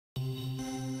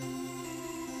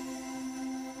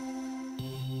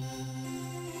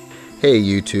Hey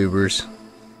YouTubers,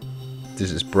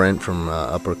 this is Brent from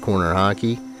Upper Corner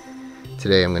Hockey.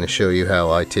 Today I'm going to show you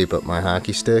how I tape up my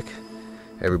hockey stick.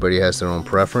 Everybody has their own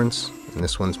preference, and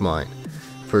this one's mine.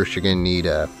 First you're going to need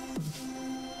a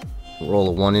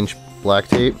roll of 1-inch black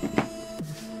tape,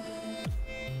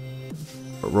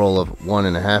 a roll of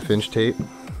 1.5-inch tape,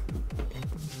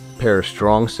 a pair of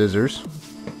strong scissors,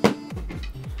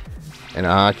 and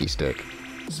a hockey stick.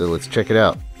 So let's check it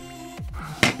out.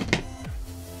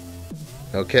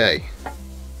 Okay,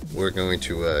 we're going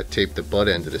to tape the butt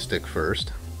end of the stick first,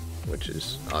 which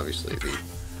is obviously the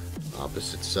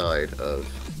opposite side of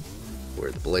where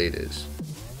the blade is.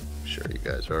 I'm sure you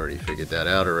guys already figured that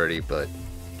out already, but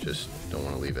just don't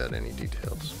want to leave out any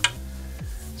details.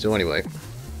 So anyway,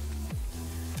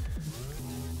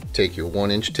 take your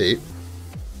 1-inch tape.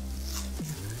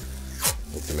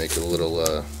 You can make a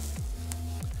little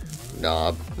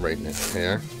knob right in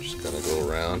there. Just gonna go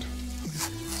around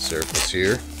circles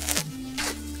here.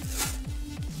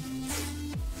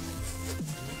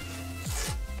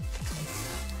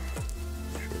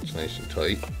 Make sure it's nice and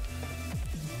tight.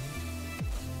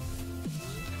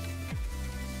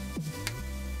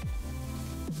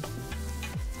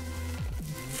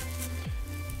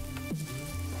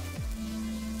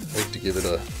 I like to give it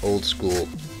a old school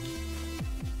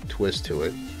twist to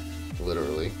it,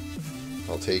 literally.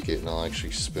 I'll take it and I'll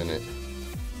actually spin it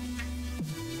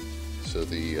so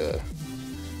the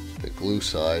glue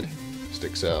side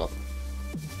sticks out,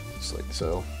 just like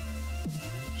so.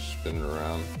 Spin it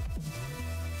around,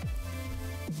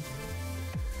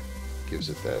 gives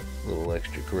it that little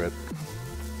extra grip.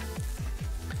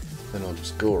 Then I'll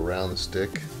just go around the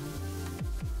stick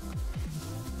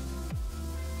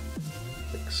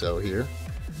like so here. I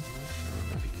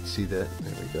don't know if you can see that.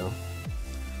 There we go.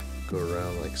 Go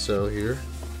around like so here.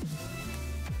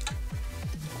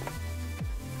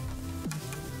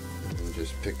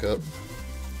 Just pick up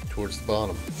towards the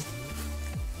bottom,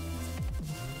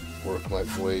 work my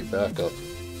way back up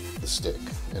the stick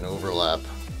and overlap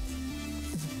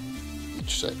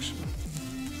each section.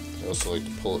 I also like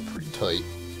to pull it pretty tight.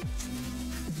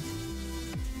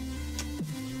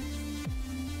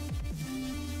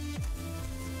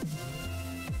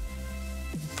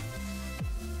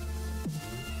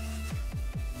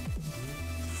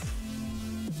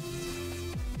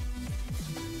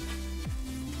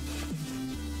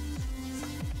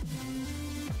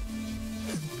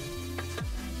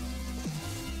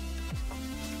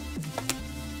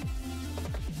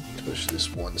 Push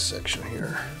this one section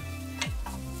here,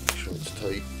 make sure it's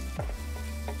tight.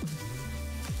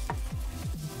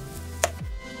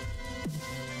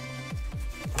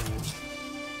 And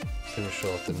finish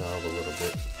off the knob a little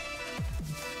bit.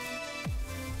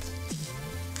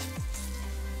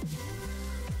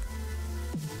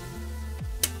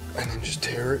 And then just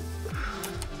tear it.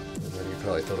 And then you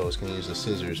probably thought I was going to use the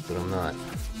scissors, but I'm not.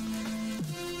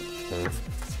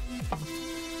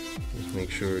 Just make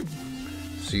sure it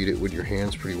seat it with your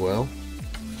hands pretty well.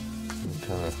 It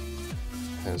kind of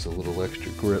has a little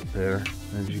extra grip there,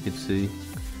 as you can see.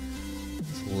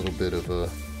 It's a little bit of a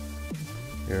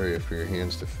area for your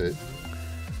hands to fit,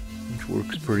 which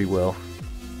works pretty well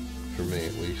for me,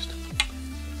 at least.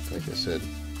 Like I said,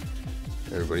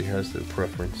 everybody has their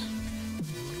preference.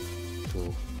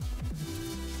 So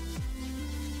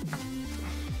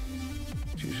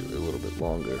it's usually a little bit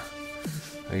longer.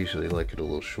 I usually like it a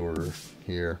little shorter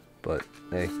here, but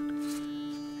hey,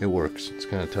 it works. It's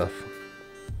kind of tough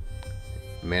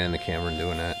manning the camera and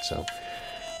doing that. So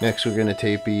next we're gonna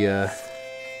tape the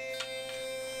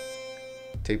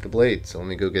blade. So let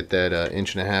me go get that 1.5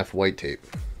 inch white tape.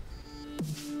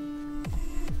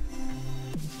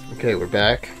 Okay, we're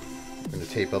back. I'm gonna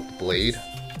tape up the blade.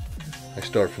 I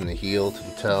start from the heel to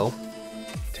the toe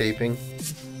taping.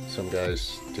 Some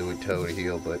guys do a toe to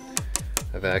heel, but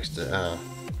I've asked a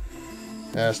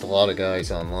lot of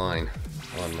guys online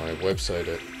on my website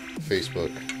at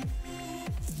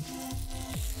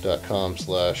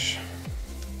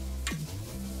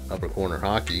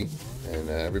facebook.com/uppercornerhockey, and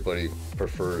everybody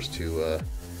prefers to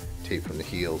tape from the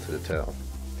heel to the toe.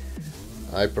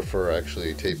 I prefer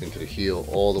actually taping to the heel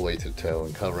all the way to the toe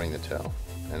and covering the toe,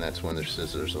 and that's when the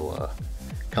scissors will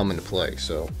come into play.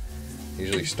 So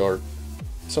usually start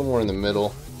somewhere in the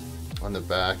middle on the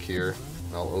back here,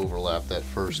 and I'll overlap that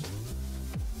first.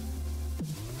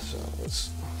 So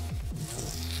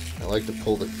I like to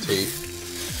pull the tape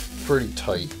pretty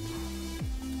tight.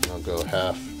 I'll go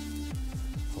half.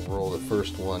 I'll roll the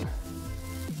first one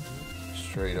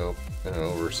straight up and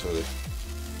over so that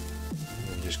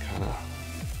you just kind of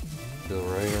go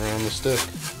right around the stick.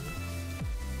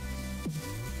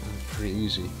 Pretty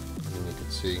easy. I mean, you can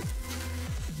see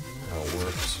how it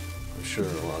works. I'm sure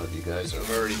a lot of you guys have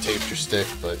already taped your stick,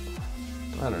 but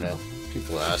I don't know.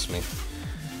 People ask me.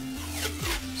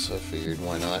 So I figured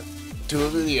why not do a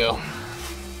video.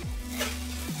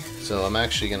 So I'm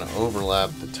actually going to overlap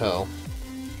the toe.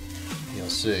 You'll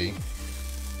see.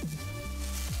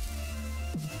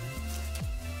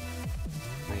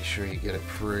 Make sure you get it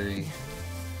pretty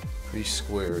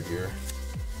square here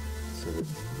so that it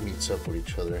meets up with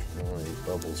each other. You don't want any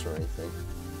bubbles or anything.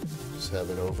 Just have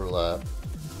it overlap.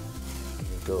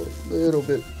 Go a little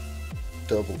bit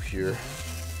double here.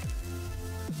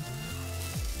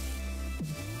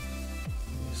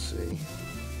 You see.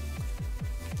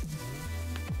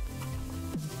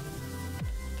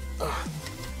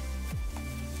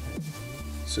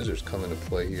 Scissors come into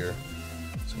play here,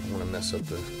 so I don't want to mess up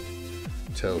the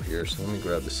toe here. So let me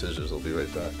grab the scissors. I'll be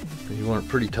right back. You want it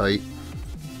pretty tight.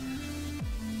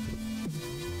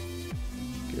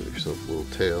 Give yourself a little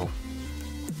tail.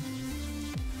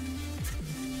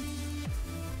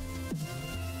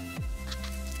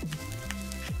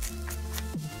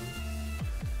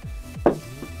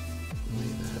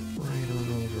 Lay that right on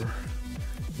over.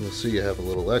 You'll see you have a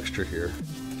little extra here.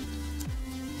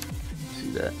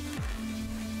 See that?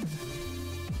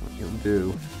 What you'll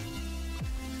do,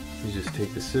 you just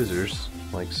take the scissors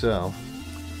like so.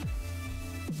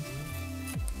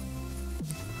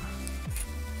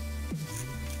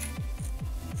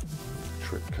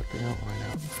 Cut the outline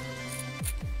out.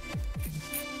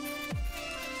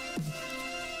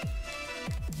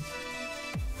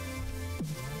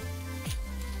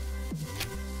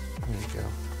 There you go.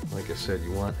 Like I said,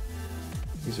 you want,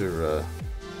 these are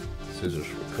scissors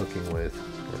for cooking with,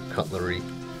 or cutlery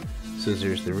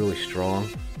scissors. They're really strong,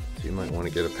 so you might want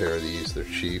to get a pair of these. They're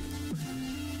cheap.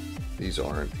 These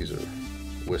aren't. These are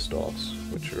Wistoffs,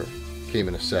 which came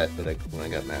in a set, but when I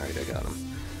got married, I got them.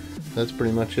 That's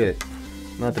pretty much it.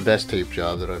 Not the best tape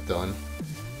job that I've done.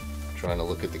 I'm trying to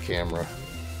look at the camera,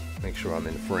 make sure I'm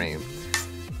in frame.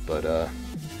 But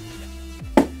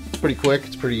it's pretty quick,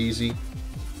 it's pretty easy,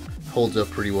 holds up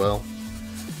pretty well.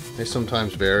 They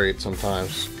sometimes vary it,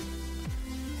 sometimes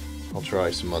I'll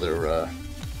try some other, I'll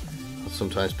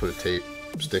sometimes put a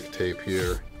stick tape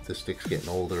here. If the stick's getting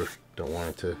older, don't want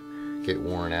it to get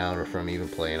worn out, or if I'm even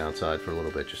playing outside for a little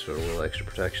bit, just for a little extra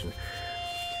protection.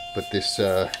 But this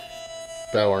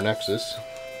Bauer Nexus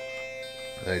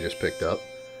I just picked up,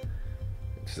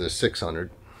 it's the 600.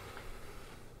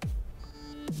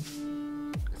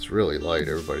 It's really light.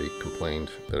 Everybody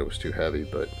complained that it was too heavy,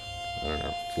 but I don't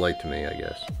know, it's light to me, I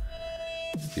guess.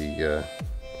 It's the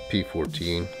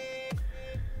P14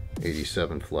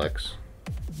 87 flex.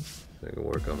 I can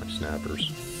work on my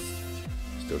snappers.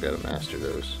 Still got to master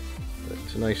those, but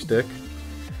it's a nice stick.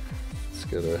 It's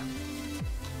got a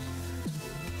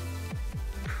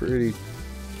pretty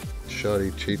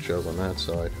shoddy cheat job on that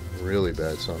side, really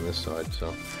bad on this side.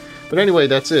 So, but anyway,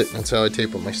 that's it. That's how I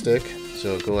tape up my stick.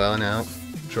 So go out and out,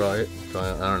 try it.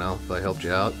 I don't know if I helped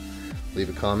you out. Leave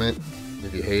a comment.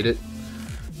 If you hate it,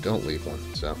 don't leave one.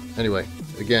 So anyway,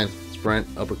 again, it's Brent,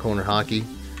 Upper Corner Hockey.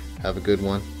 Have a good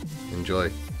one.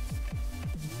 Enjoy.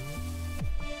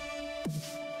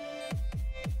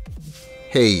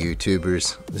 Hey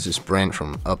YouTubers, this is Brent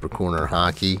from Upper Corner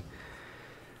Hockey.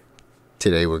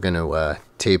 Today we're going to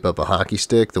tape up a hockey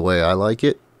stick the way I like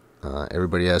it.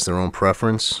 Everybody has their own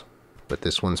preference, but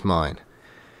this one's mine.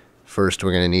 First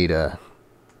we're going to need a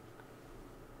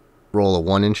roll of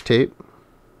 1-inch tape,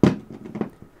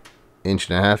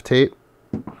 1.5-inch tape,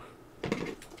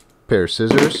 pair of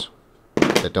scissors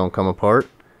that don't come apart,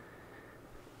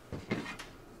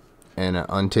 and an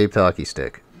untaped hockey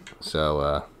stick.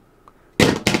 So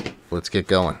let's get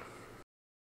going.